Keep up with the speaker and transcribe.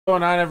What's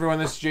going on, everyone?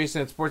 This is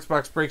Jason at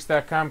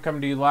SportsBoxBreaks.com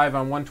coming to you live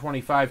on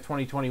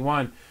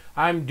 1/25/2021.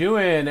 I'm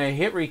doing a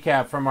hit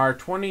recap from our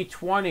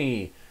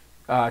 2020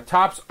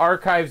 Topps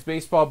Archives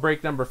Baseball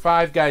break number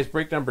 5. Guys,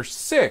 break number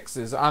 6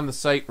 is on the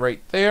site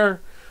right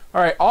there.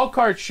 All right, all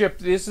cards shipped.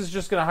 This is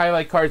just going to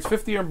highlight cards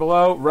 50 or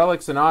below,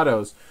 relics and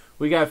autos.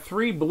 We got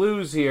 3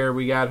 blues here.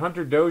 We got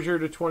Hunter Dozier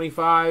to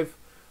 25,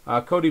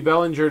 Cody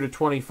Bellinger to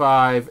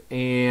 25,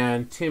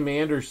 and Tim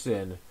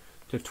Anderson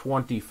to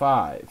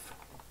 25.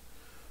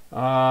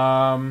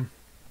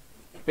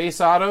 Base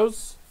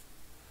autos.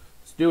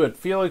 Let's do it.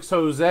 Felix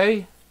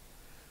Jose,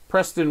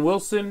 Preston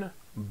Wilson,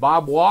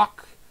 Bob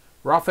Walk,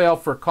 Rafael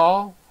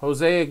Furcal,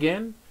 Jose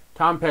again,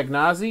 Tom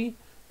Pagnazzi,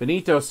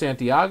 Benito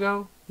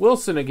Santiago,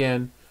 Wilson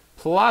again,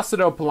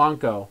 Placido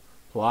Polanco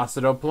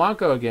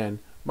again,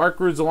 Mark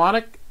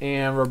Grudzielanek,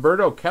 and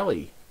Roberto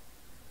Kelly.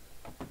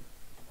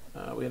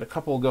 We had a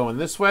couple going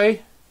this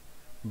way.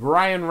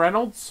 Brian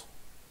Reynolds.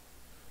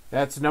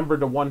 That's numbered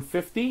to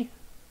 150.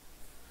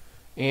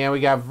 And we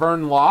got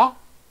Vern Law.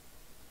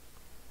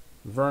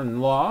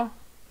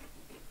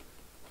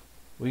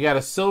 We got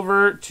a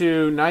silver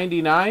to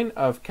 99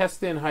 of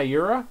Keston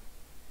Hiura.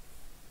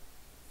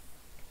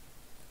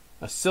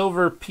 A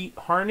silver Pete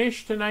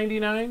Harnish to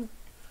 99.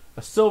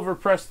 A silver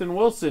Preston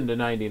Wilson to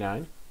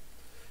 99.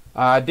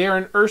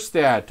 Darren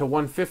Erstad to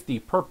 150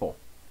 purple.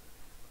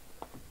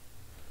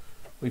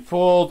 We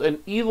pulled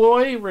an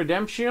Eloy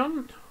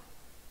Redemption.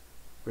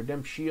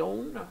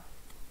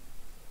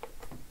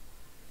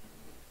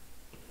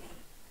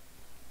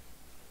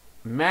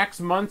 Max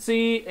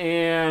Muncy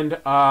and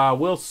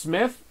Will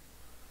Smith.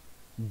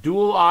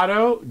 Dual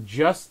auto,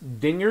 just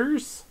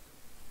dingers.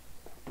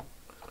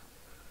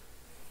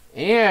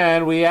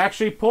 And we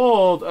actually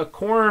pulled a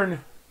cornfield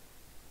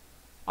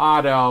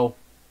auto,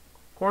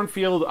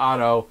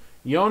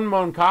 Yoan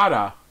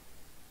Moncada,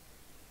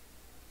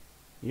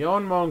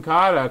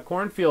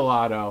 cornfield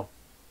auto.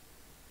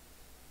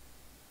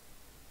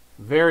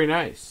 Very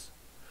nice.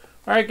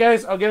 All right,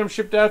 guys, I'll get them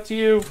shipped out to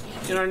you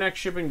in our next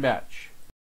shipping batch.